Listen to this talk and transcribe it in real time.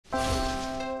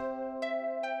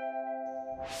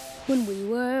when we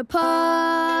were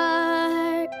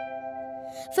apart.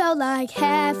 Felt like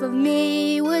half of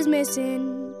me was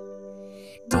missing.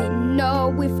 Didn't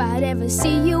know if I'd ever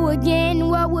see you again.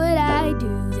 What would I do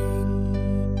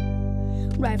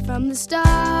then? Right from the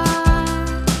start,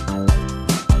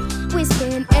 we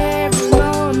spent every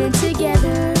moment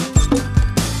together.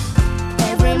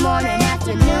 Every morning,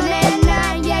 afternoon, and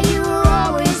night. Yeah, you were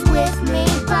always with me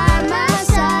by my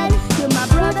side. You're my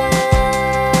brother,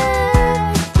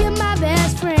 you're my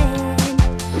best friend.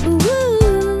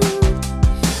 Ooh,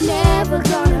 never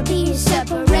gonna be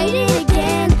separated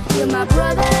again. You're my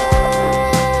brother,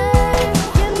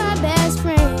 you're my best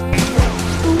friend.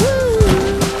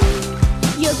 Ooh,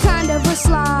 you're kind of a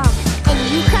slob, and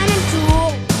you kind of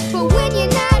drool. But when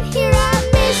you're not here, I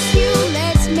miss you.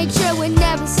 Let's make sure we're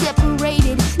never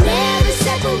separated. Never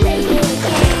separated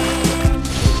again.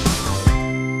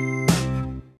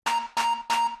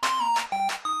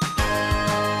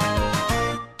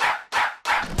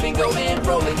 Bingo and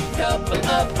rolling, couple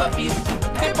of puppies.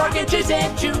 They bark and chase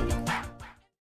and chew.